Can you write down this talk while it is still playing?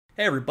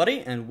Hey everybody,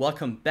 and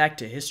welcome back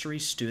to History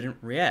Student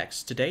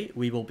Reacts. Today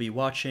we will be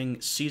watching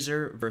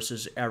Caesar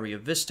vs.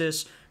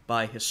 Ariovistus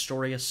by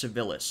Historia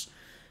Civilis.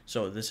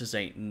 So this is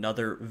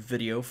another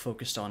video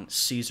focused on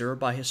Caesar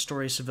by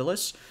Historia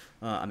Civilis.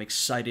 I'm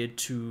excited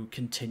to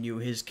continue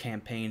his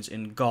campaigns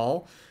in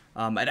Gaul.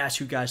 I'd ask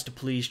you guys to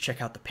please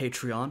check out the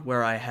Patreon,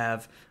 where I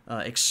have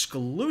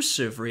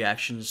exclusive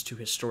reactions to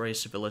Historia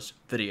Civilis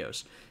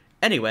videos.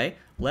 Anyway,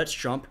 let's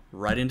jump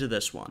right into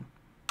this one.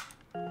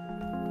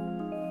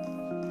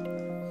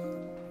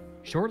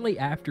 Shortly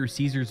after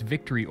Caesar's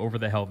victory over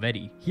the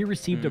Helvetii, he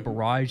received a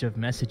barrage of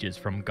messages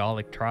from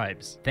Gallic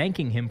tribes,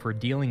 thanking him for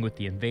dealing with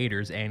the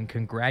invaders and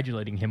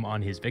congratulating him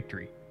on his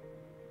victory.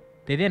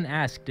 They then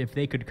asked if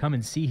they could come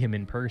and see him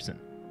in person.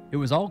 It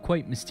was all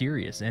quite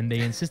mysterious, and they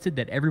insisted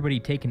that everybody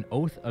take an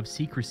oath of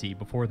secrecy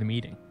before the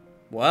meeting.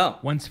 Wow.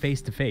 Once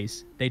face to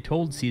face, they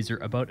told Caesar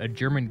about a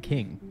German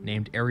king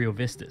named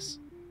Ariovistus.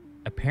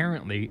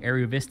 Apparently,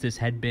 Ariovistus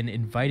had been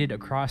invited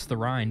across the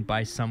Rhine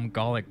by some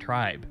Gallic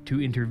tribe to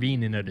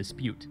intervene in a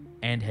dispute,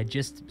 and had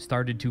just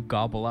started to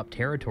gobble up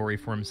territory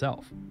for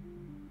himself.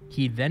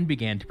 He then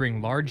began to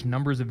bring large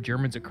numbers of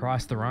Germans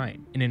across the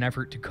Rhine in an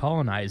effort to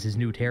colonize his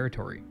new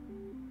territory.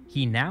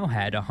 He now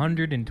had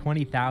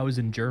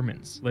 120,000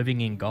 Germans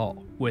living in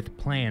Gaul, with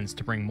plans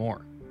to bring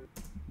more.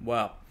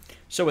 Wow.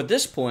 So at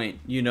this point,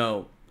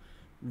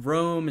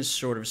 Rome is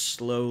sort of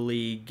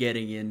slowly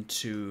getting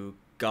into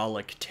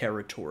Gallic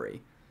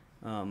territory.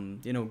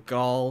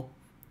 Gaul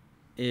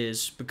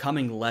is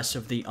becoming less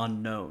of the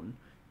unknown,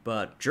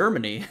 but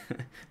Germany,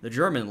 the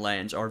German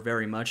lands, are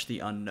very much the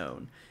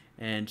unknown,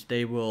 and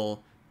they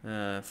will,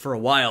 for a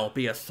while,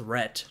 be a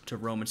threat to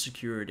Roman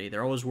security.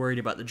 They're always worried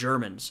about the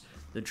Germans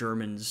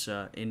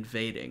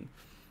invading,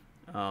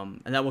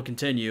 and that will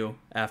continue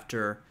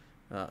after,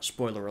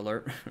 spoiler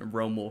alert,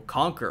 Rome will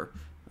conquer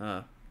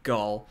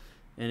Gaul,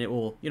 and it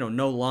will,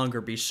 no longer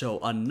be so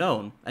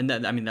unknown. And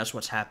then, that's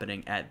what's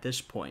happening at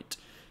this point.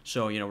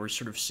 So, we're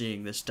sort of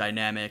seeing this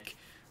dynamic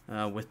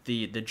with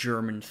the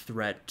German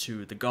threat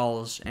to the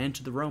Gauls and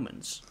to the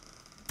Romans.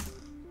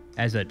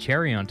 As a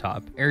cherry on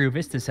top,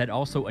 Ariovistus had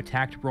also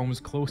attacked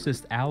Rome's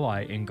closest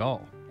ally in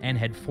Gaul, and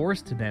had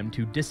forced them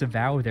to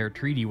disavow their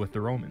treaty with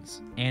the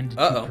Romans, and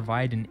to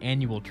provide an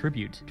annual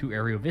tribute to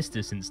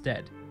Ariovistus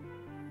instead.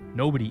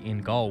 Nobody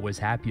in Gaul was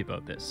happy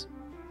about this.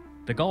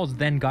 The Gauls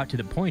then got to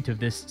the point of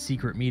this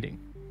secret meeting.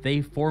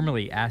 They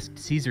formally asked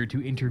Caesar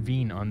to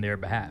intervene on their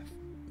behalf.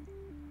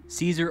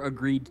 Caesar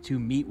agreed to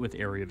meet with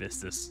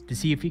Ariovistus to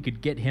see if he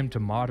could get him to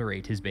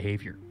moderate his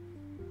behavior.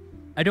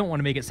 I don't want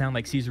to make it sound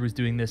like Caesar was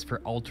doing this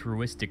for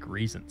altruistic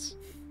reasons.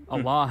 A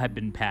law had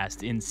been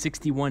passed in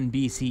 61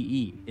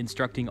 B.C.E.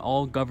 instructing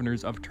all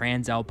governors of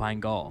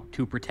Transalpine Gaul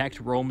to protect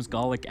Rome's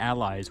Gallic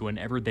allies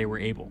whenever they were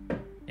able.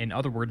 In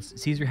other words,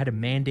 Caesar had a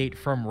mandate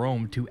from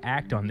Rome to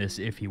act on this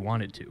if he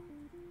wanted to.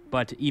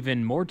 But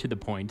even more to the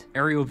point,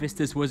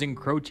 Ariovistus was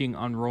encroaching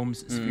on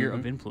Rome's sphere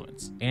of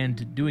influence,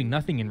 and doing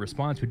nothing in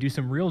response would do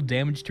some real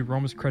damage to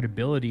Rome's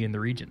credibility in the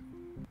region.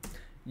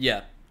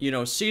 Yeah,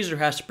 Caesar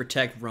has to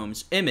protect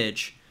Rome's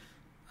image.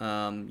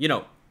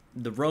 The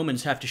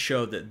Romans have to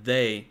show that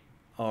they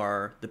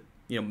are the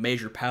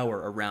major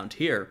power around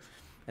here,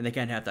 and they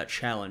can't have that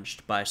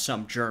challenged by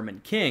some German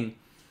king.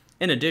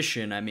 In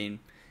addition,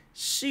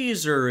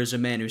 Caesar is a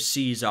man who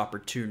sees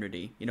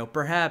opportunity.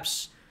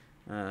 Perhaps,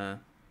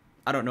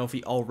 I don't know if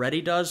he already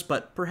does,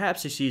 but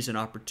perhaps he sees an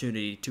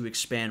opportunity to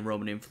expand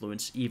Roman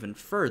influence even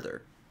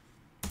further.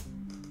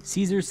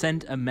 Caesar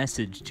sent a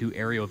message to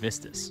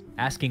Ariovistus,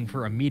 asking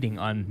for a meeting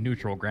on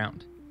neutral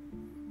ground.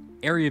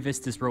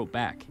 Ariovistus wrote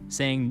back,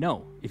 saying,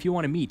 "No, if you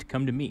want to meet,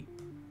 come to me."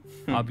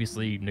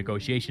 Obviously,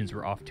 negotiations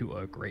were off to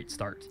a great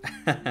start.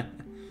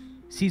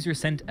 Caesar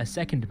sent a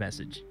second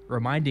message,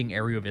 reminding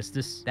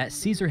Ariovistus that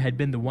Caesar had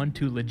been the one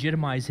to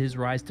legitimize his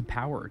rise to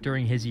power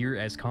during his year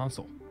as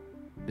consul.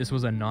 This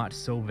was a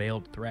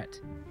not-so-veiled threat.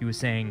 He was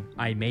saying,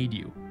 "I made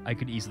you. I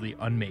could easily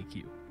unmake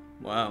you."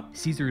 Wow.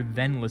 Caesar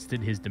then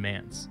listed his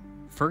demands.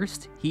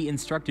 First, he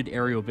instructed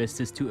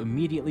Ariovistus to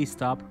immediately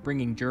stop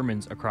bringing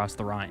Germans across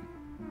the Rhine.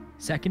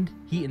 Second,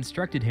 he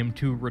instructed him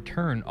to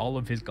return all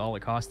of his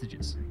Gallic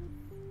hostages.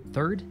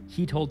 Third,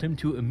 he told him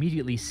to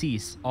immediately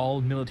cease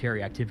all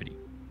military activity.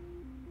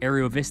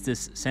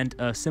 Ariovistus sent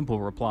a simple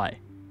reply.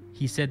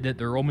 He said that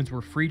the Romans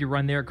were free to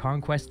run their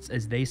conquests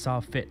as they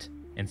saw fit,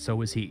 and so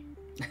was he.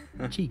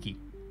 Cheeky.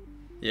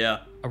 Yeah.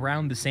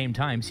 Around the same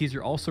time,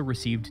 Caesar also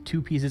received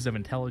two pieces of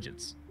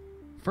intelligence.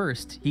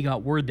 First, he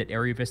got word that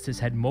Ariovistus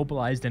had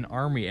mobilized an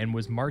army and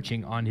was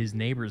marching on his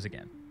neighbors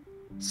again.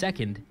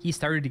 Second, he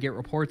started to get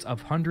reports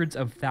of hundreds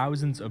of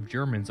thousands of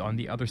Germans on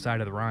the other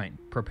side of the Rhine,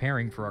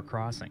 preparing for a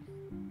crossing.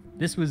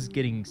 This was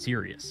getting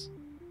serious.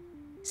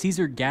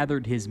 Caesar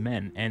gathered his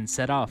men and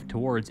set off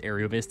towards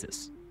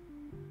Ariovistus.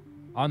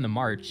 On the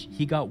march,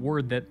 he got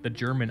word that the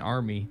German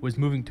army was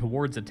moving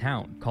towards a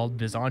town called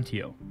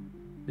Byzantio.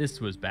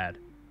 This was bad.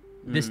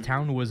 This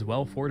town was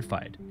well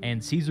fortified,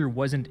 and Caesar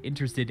wasn't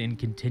interested in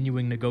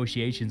continuing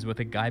negotiations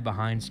with a guy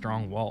behind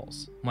strong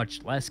walls,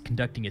 much less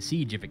conducting a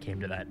siege if it came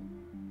to that.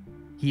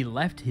 He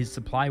left his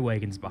supply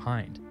wagons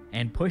behind,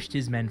 and pushed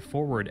his men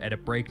forward at a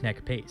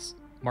breakneck pace,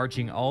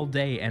 marching all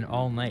day and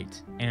all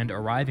night, and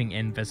arriving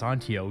in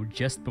Vesontio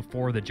just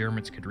before the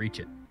Germans could reach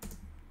it.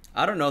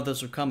 I don't know if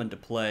this will come into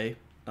play,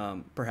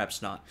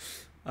 perhaps not.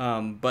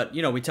 But,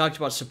 you know, we talked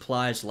about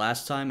supplies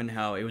last time and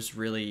how it was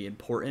really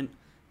important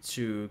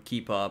to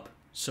keep up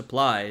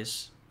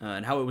supplies,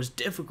 and how it was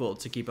difficult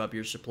to keep up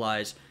your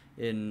supplies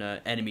in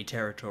enemy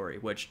territory,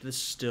 which this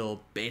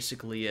still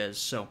basically is.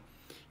 So,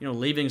 you know,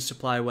 leaving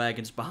supply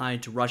wagons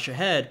behind to rush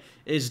ahead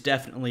is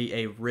definitely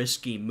a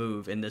risky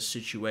move in this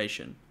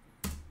situation.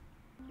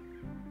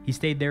 He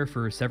stayed there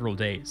for several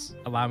days,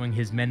 allowing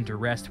his men to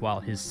rest while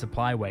his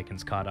supply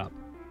wagons caught up.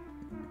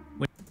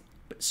 But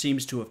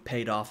seems to have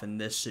paid off in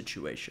this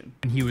situation.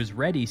 When he was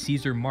ready,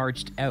 Caesar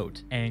marched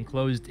out and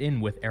closed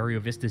in with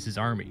Ariovistus'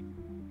 army.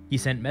 He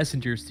sent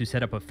messengers to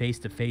set up a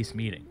face-to-face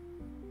meeting.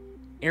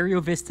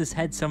 Ariovistus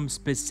had some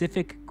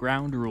specific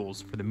ground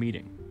rules for the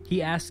meeting.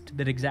 He asked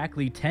that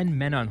exactly 10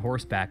 men on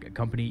horseback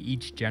accompany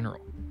each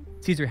general.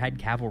 Caesar had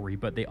cavalry,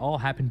 but they all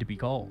happened to be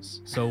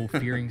Gauls, so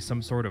fearing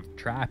some sort of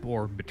trap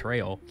or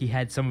betrayal, he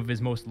had some of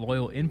his most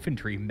loyal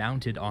infantry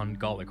mounted on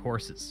Gallic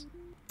horses.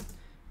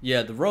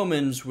 Yeah, the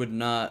Romans would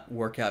not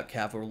work out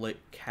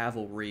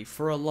cavalry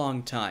for a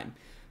long time.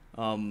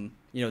 You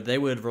know, they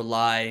would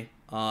rely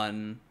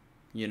on,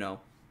 you know,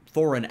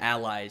 foreign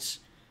allies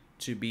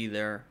to be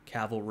their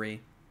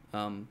cavalry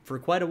for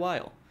quite a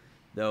while.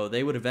 Though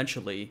they would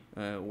eventually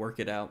work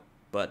it out,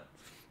 but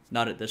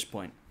not at this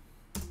point.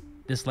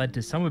 This led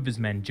to some of his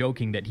men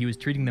joking that he was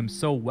treating them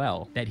so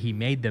well that he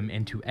made them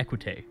into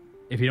equitae.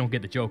 If you don't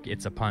get the joke,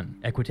 it's a pun.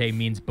 Equitae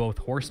means both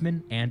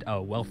horsemen and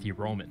a wealthy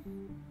Roman.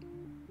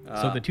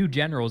 So the two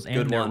generals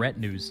and their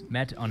retinues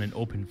met on an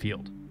open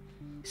field.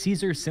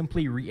 Caesar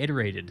simply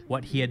reiterated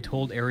what he had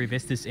told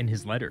Ariovistus in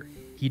his letter.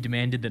 He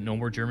demanded that no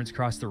more Germans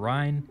cross the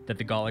Rhine, that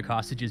the Gallic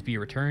hostages be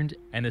returned,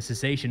 and the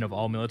cessation of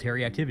all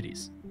military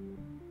activities.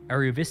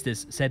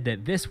 Ariovistus said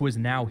that this was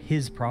now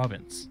his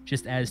province,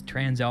 just as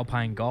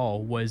Transalpine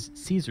Gaul was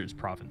Caesar's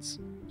province.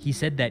 He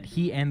said that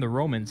he and the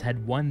Romans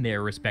had won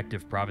their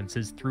respective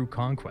provinces through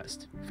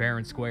conquest, fair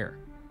and square.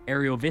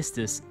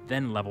 Ariovistus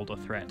then leveled a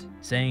threat,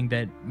 saying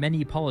that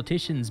many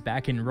politicians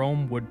back in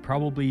Rome would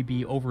probably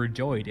be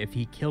overjoyed if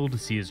he killed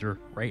Caesar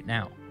right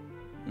now.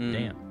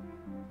 Damn.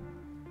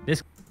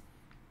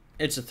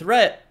 It's a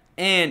threat,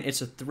 and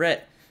it's a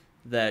threat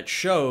that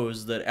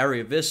shows that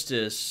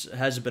Ariovistus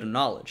has a bit of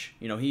knowledge.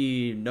 You know,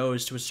 he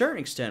knows to a certain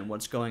extent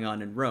what's going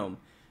on in Rome.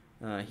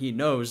 He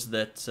knows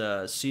that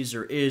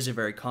Caesar is a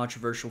very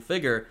controversial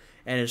figure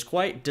and is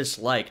quite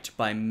disliked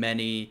by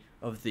many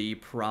of the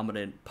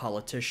prominent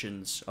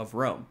politicians of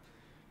Rome.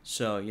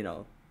 So, you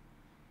know,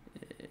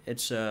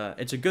 it's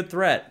a good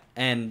threat,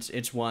 and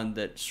it's one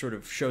that sort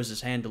of shows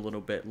his hand a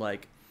little bit,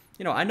 like,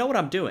 you know, I know what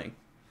I'm doing.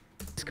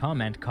 This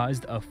comment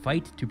caused a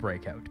fight to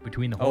break out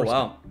between the horsemen. Oh,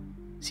 wow.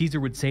 Caesar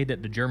would say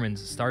that the Germans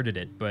started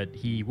it, but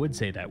he would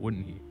say that,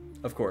 wouldn't he?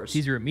 Of course.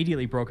 Caesar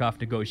immediately broke off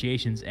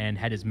negotiations and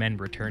had his men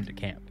return to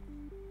camp.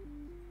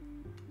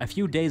 A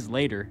few days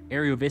later,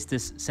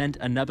 Ariovistus sent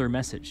another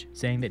message,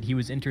 saying that he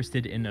was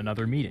interested in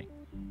another meeting.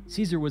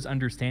 Caesar was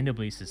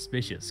understandably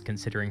suspicious,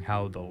 considering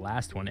how the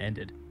last one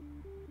ended.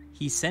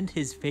 He sent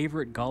his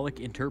favorite Gallic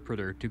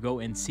interpreter to go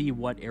and see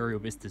what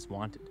Ariovistus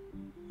wanted.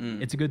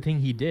 It's a good thing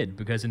he did,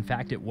 because in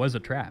fact it was a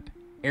trap.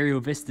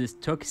 Ariovistus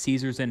took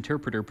Caesar's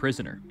interpreter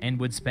prisoner, and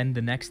would spend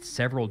the next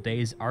several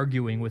days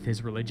arguing with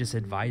his religious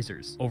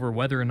advisors over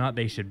whether or not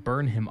they should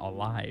burn him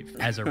alive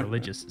as a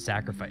religious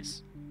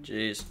sacrifice.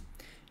 Jeez.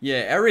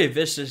 Yeah,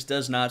 Ariovistus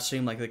does not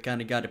seem like the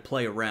kind of guy to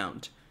play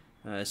around.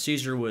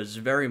 Caesar was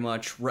very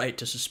much right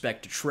to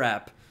suspect a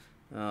trap.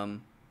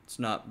 It's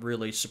not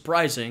really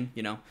surprising,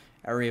 you know.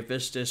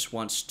 Ariovistus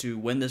wants to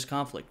win this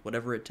conflict,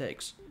 whatever it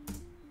takes.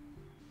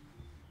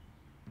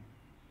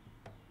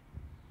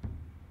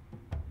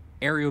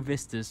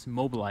 Ariovistus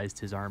mobilized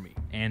his army,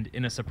 and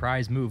in a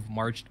surprise move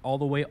marched all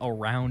the way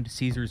around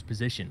Caesar's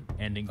position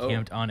and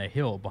encamped on a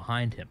hill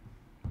behind him.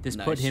 This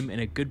put him in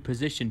a good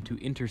position to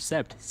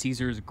intercept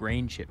Caesar's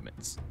grain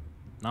shipments.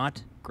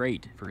 Not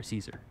great for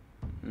Caesar.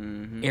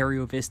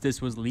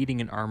 Ariovistus was leading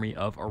an army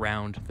of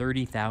around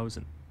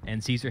 30,000,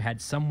 and Caesar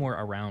had somewhere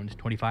around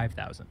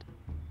 25,000.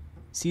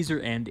 Caesar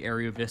and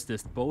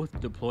Ariovistus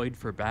both deployed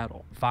for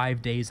battle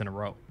 5 days in a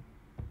row.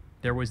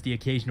 There was the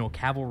occasional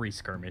cavalry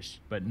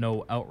skirmish, but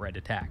no outright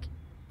attack.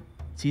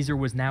 Caesar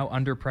was now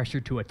under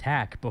pressure to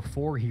attack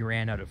before he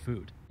ran out of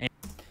food.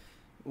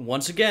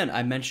 Once again,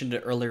 I mentioned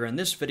it earlier in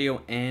this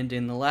video and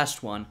in the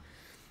last one,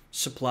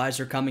 supplies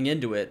are coming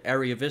into it.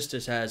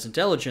 Ariovistus has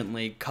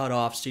intelligently cut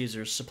off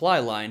Caesar's supply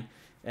line,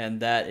 and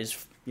that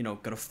is, you know,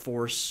 going to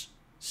force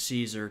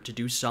Caesar to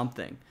do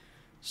something.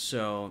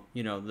 So,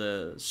 you know,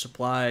 the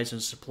supplies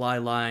and supply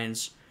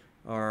lines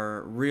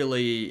are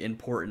really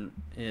important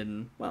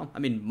in, well, I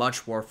mean,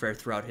 much warfare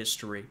throughout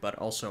history, but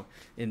also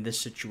in this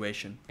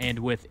situation. And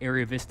with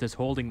Ariovistus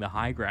holding the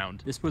high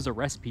ground, this was a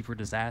recipe for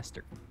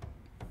disaster.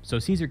 So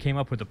Caesar came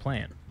up with a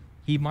plan.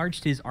 He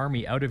marched his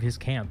army out of his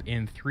camp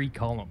in 3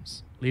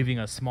 columns, leaving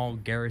a small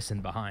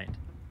garrison behind.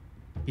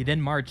 He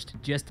then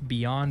marched just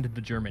beyond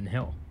the German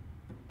hill.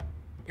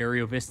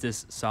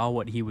 Ariovistus saw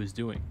what he was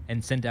doing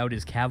and sent out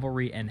his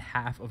cavalry and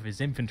half of his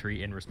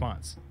infantry in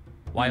response.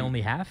 Why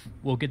only half?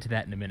 We'll get to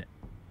that in a minute.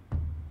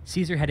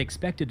 Caesar had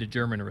expected a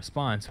German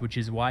response, which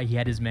is why he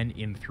had his men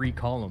in 3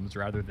 columns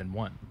rather than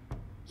 1.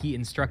 He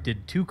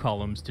instructed 2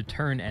 columns to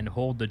turn and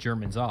hold the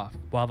Germans off,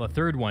 while the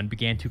 3rd one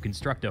began to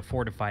construct a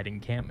fortified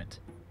encampment.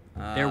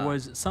 There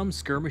was some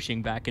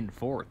skirmishing back and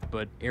forth,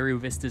 but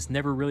Ariovistus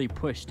never really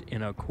pushed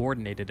in a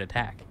coordinated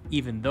attack,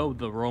 even though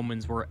the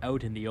Romans were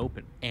out in the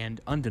open and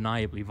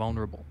undeniably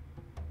vulnerable.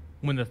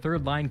 When the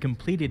 3rd line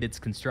completed its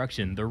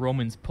construction, the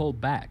Romans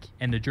pulled back,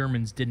 and the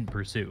Germans didn't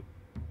pursue.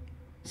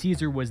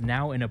 Caesar was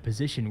now in a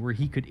position where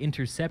he could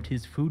intercept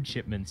his food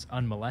shipments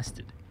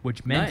unmolested,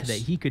 which meant that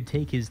he could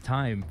take his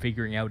time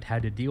figuring out how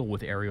to deal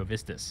with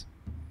Ariovistus.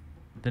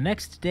 The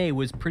next day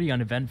was pretty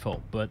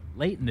uneventful, but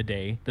late in the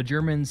day, the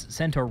Germans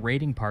sent a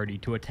raiding party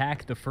to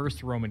attack the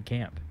first Roman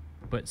camp,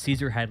 but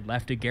Caesar had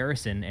left a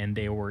garrison and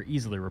they were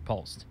easily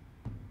repulsed.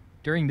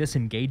 During this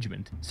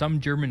engagement,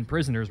 some German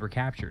prisoners were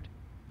captured.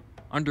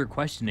 Under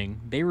questioning,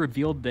 they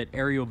revealed that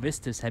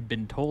Ariovistus had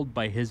been told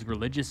by his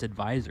religious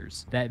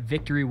advisors that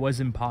victory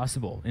was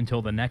impossible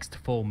until the next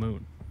full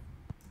moon.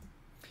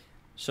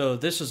 So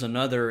this is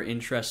another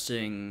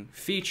interesting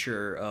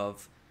feature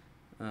of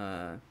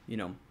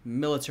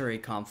military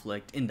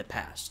conflict in the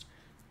past,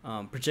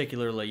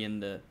 particularly in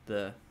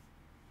the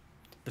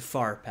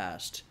far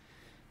past.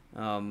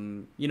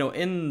 In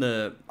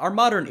our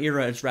modern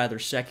era, it's rather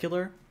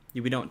secular.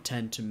 We don't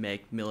tend to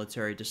make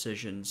military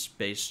decisions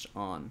based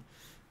on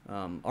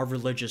our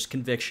religious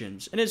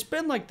convictions, and it's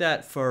been like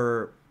that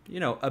for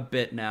a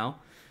bit now.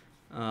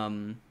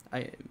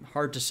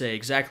 Hard to say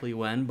exactly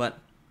when, but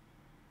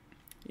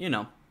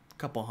a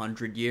couple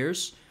hundred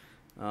years.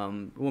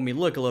 When we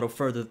look a little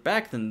further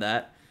back than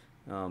that,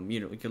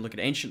 we can look at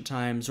ancient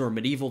times or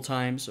medieval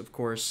times. Of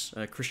course,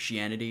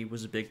 Christianity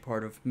was a big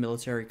part of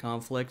military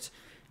conflict.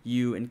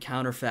 You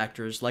encounter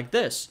factors like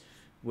this,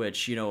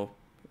 which,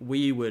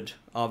 we would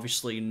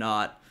obviously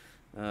not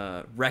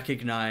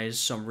recognize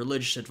some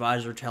religious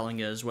advisor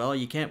telling us, well,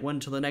 you can't win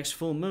until the next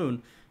full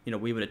moon.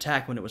 We would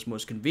attack when it was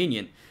most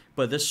convenient.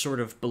 But this sort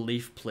of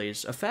belief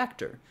plays a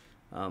factor.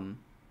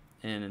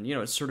 And,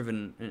 it's sort of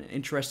an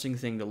interesting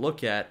thing to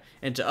look at.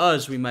 And to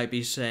us, we might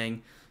be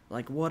saying,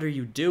 like, what are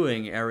you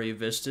doing,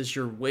 Ariovistus?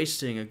 You're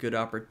wasting a good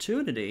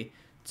opportunity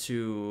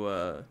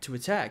to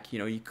attack.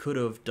 You could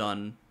have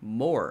done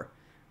more.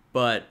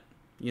 But,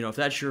 if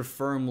that's your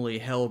firmly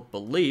held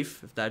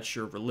belief, if that's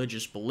your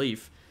religious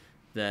belief,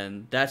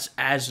 then that's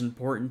as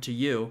important to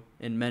you,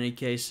 in many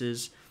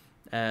cases,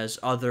 as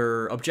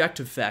other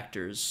objective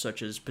factors,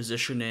 such as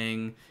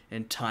positioning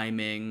and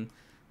timing.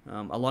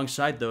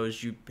 Alongside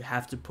those, you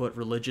have to put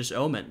religious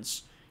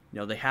omens.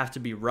 They have to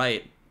be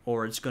right,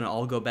 or it's going to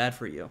all go bad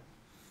for you.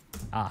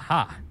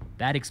 Aha!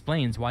 That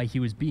explains why he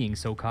was being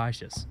so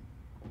cautious.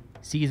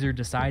 Caesar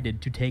decided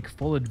to take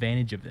full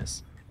advantage of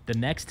this. The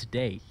next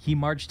day, he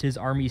marched his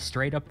army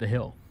straight up the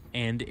hill,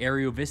 and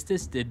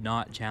Ariovistus did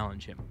not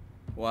challenge him.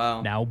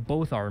 Wow. Now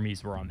both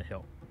armies were on the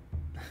hill.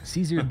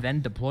 Caesar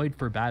then deployed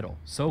for battle,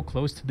 so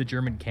close to the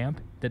German camp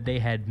that they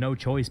had no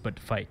choice but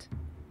to fight.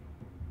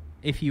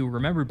 If you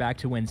remember back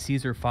to when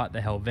Caesar fought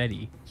the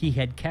Helvetii, he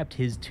had kept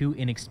his 2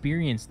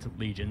 inexperienced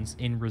legions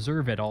in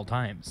reserve at all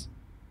times.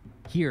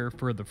 Here,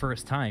 for the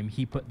first time,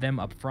 he put them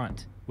up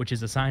front, which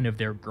is a sign of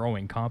their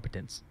growing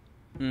competence.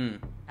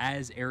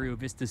 As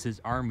Ariovistus'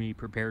 army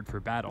prepared for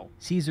battle,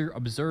 Caesar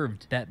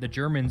observed that the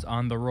Germans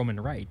on the Roman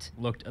right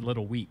looked a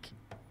little weak.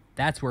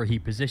 That's where he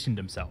positioned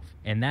himself,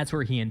 and that's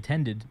where he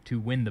intended to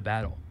win the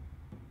battle.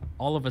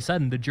 All of a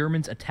sudden, the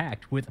Germans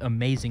attacked with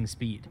amazing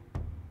speed.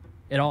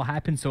 It all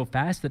happened so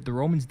fast that the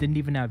Romans didn't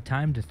even have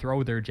time to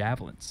throw their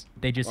javelins.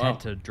 They just had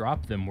to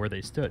drop them where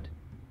they stood.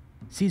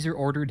 Caesar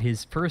ordered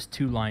his first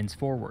 2 lines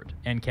forward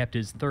and kept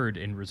his 3rd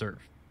in reserve.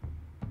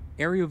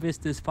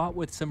 Ariovistus fought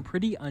with some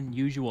pretty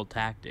unusual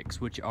tactics,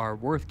 which are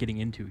worth getting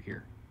into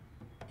here.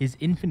 His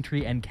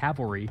infantry and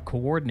cavalry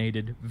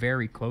coordinated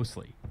very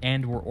closely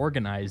and were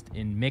organized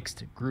in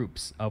mixed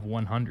groups of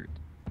 100.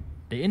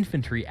 The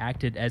infantry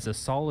acted as a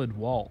solid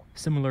wall,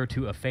 similar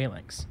to a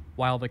phalanx,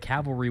 while the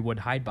cavalry would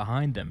hide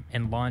behind them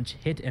and launch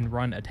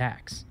hit-and-run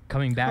attacks,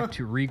 coming back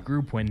to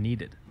regroup when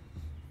needed.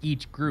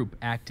 Each group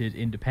acted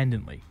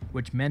independently,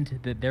 which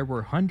meant that there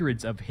were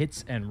hundreds of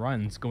hits and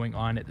runs going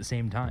on at the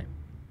same time.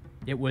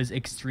 It was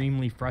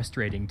extremely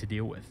frustrating to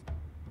deal with.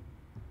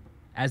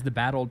 As the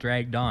battle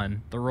dragged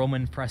on, the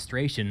Roman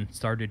frustration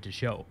started to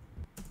show.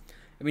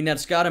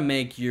 That's got to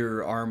make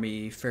your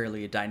army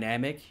fairly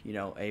dynamic,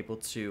 able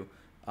to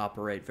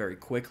operate very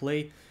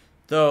quickly,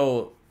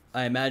 though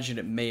I imagine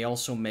it may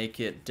also make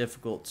it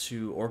difficult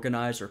to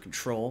organize or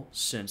control,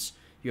 since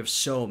you have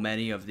so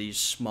many of these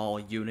small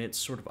units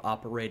sort of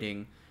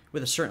operating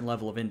with a certain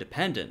level of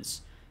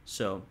independence.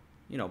 So,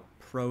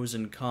 pros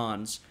and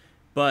cons.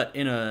 But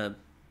in a,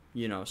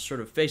 sort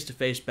of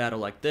face-to-face battle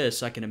like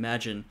this, I can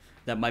imagine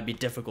that might be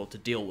difficult to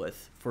deal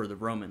with for the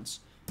Romans.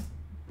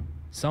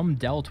 Some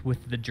dealt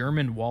with the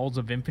German walls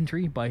of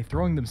infantry by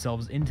throwing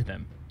themselves into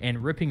them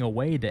and ripping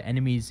away the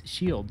enemy's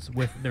shields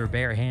with their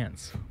bare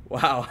hands.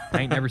 Wow. I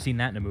ain't never seen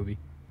that in a movie.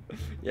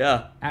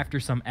 Yeah. After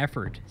some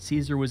effort,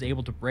 Caesar was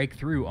able to break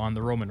through on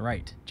the Roman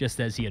right, just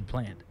as he had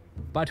planned.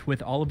 But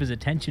with all of his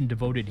attention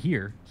devoted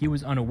here, he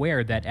was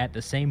unaware that at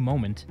the same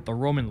moment, the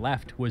Roman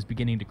left was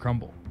beginning to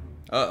crumble.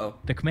 Uh-oh.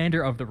 The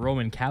commander of the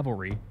Roman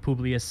cavalry,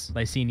 Publius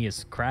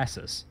Licinius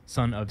Crassus,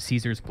 son of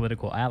Caesar's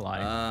political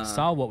ally,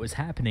 saw what was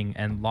happening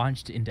and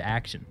launched into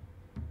action.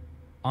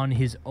 On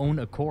his own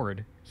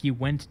accord, he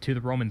went to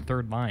the Roman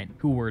third line,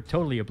 who were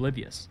totally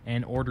oblivious,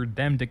 and ordered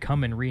them to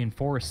come and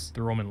reinforce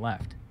the Roman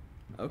left.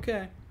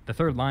 Okay. The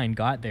third line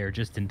got there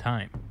just in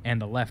time,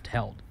 and the left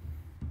held.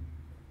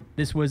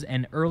 This was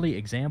an early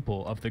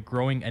example of the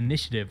growing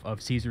initiative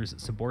of Caesar's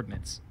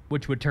subordinates,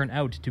 which would turn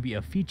out to be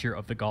a feature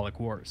of the Gallic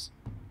Wars.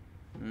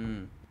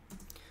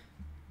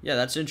 Yeah,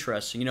 that's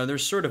interesting. You know,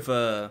 there's sort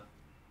of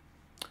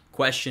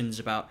questions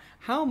about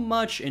how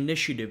much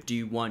initiative do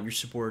you want your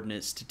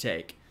subordinates to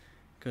take?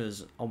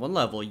 Because on one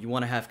level, you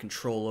want to have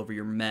control over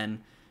your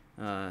men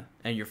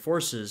and your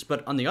forces,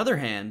 but on the other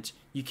hand,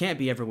 you can't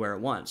be everywhere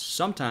at once.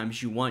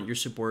 Sometimes you want your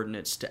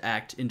subordinates to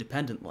act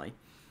independently.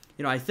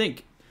 You know, I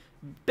think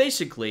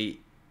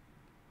basically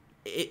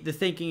the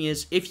thinking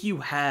is if you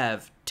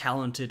have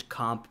talented,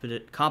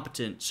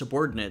 competent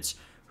subordinates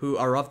who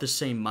are of the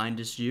same mind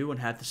as you and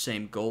have the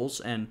same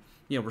goals and,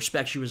 you know,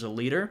 respect you as a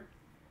leader,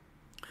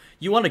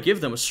 you want to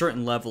give them a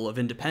certain level of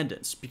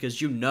independence because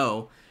you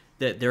know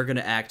that they're going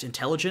to act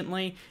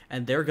intelligently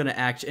and they're going to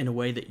act in a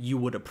way that you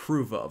would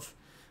approve of.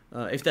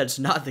 If that's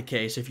not the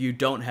case, if you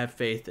don't have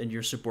faith in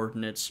your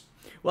subordinates,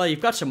 well, you've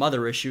got some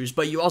other issues,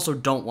 but you also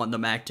don't want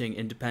them acting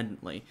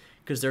independently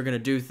because they're going to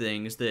do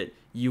things that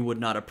you would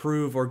not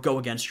approve or go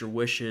against your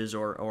wishes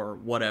or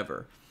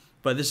whatever.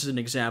 But this is an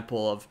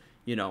example of,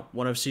 you know,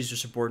 one of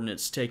Caesar's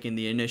subordinates taking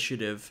the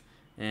initiative,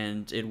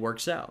 and it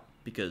works out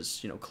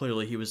because, you know,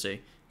 clearly he was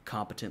a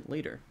competent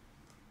leader.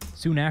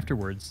 Soon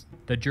afterwards,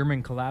 the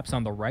German collapse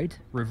on the right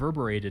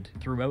reverberated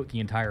throughout the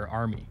entire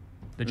army.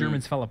 The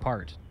Germans fell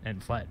apart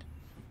and fled.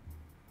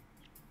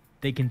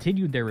 They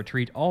continued their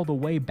retreat all the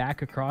way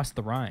back across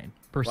the Rhine,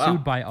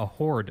 pursued by a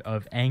horde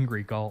of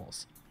angry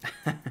Gauls.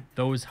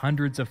 Those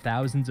hundreds of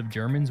thousands of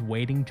Germans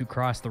waiting to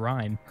cross the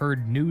Rhine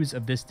heard news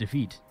of this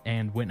defeat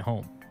and went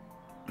home.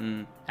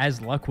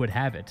 As luck would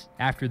have it,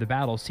 after the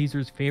battle,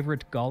 Caesar's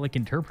favorite Gallic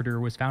interpreter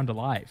was found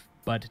alive,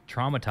 but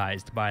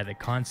traumatized by the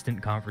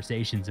constant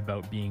conversations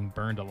about being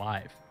burned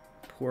alive.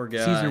 Poor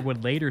guy. Caesar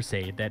would later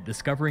say that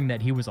discovering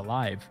that he was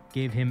alive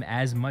gave him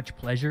as much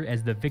pleasure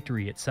as the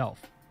victory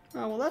itself.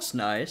 Oh, well, that's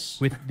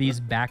nice. With these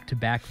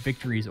back-to-back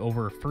victories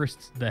over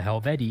first the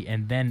Helvetii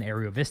and then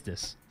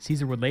Ariovistus,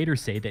 Caesar would later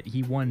say that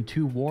he won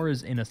 2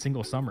 wars in a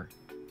single summer.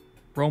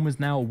 Rome was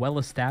now well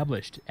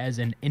established as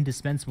an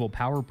indispensable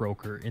power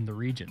broker in the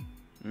region.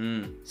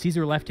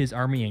 Caesar left his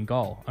army in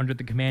Gaul under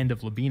the command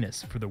of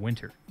Labienus for the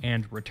winter,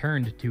 and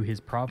returned to his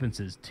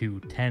provinces to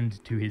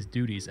tend to his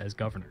duties as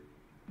governor.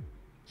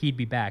 He'd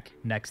be back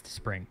next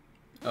spring.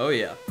 Oh,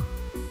 yeah.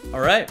 All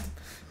right.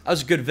 That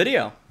was a good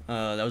video.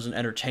 That was an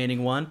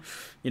entertaining one.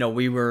 You know,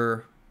 we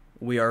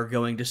are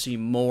going to see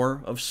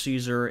more of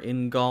Caesar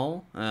in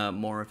Gaul,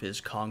 more of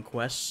his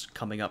conquests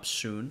coming up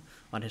soon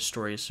on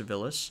Historia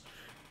Civilis.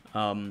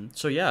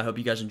 So yeah, I hope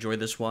you guys enjoyed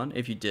this one.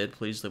 If you did,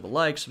 please leave a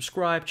like,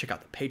 subscribe, check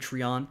out the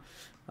Patreon.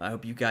 I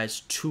hope you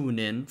guys tune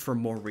in for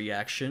more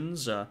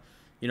reactions.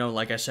 You know,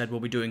 like I said, we'll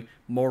be doing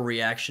more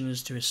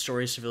reactions to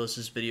Historia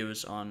Civilis'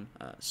 videos on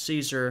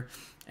Caesar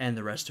and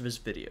the rest of his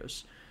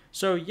videos.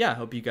 So yeah, I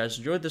hope you guys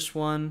enjoyed this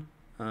one.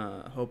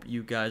 Hope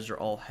you guys are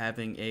all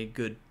having a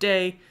good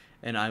day,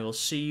 and I will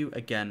see you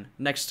again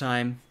next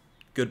time.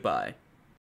 Goodbye.